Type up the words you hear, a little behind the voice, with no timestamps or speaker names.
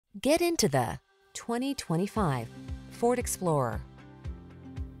Get into the 2025 Ford Explorer.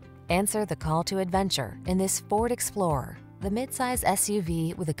 Answer the call to adventure in this Ford Explorer, the midsize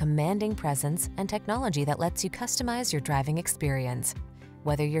SUV with a commanding presence and technology that lets you customize your driving experience.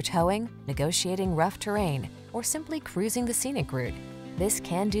 Whether you're towing, negotiating rough terrain, or simply cruising the scenic route, this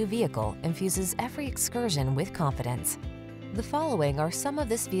can-do vehicle infuses every excursion with confidence. The following are some of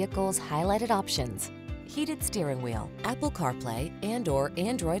this vehicle's highlighted options: heated steering wheel, Apple CarPlay and/or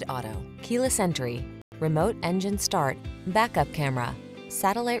Android Auto, keyless entry, remote engine start, backup camera,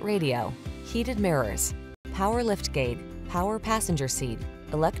 satellite radio, heated mirrors, power liftgate, power passenger seat,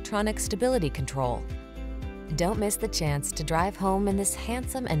 electronic stability control. Don't miss the chance to drive home in this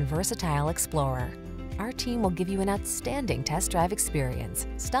handsome and versatile Explorer. Our team will give you an outstanding test drive experience.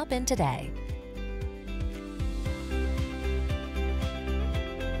 Stop in today.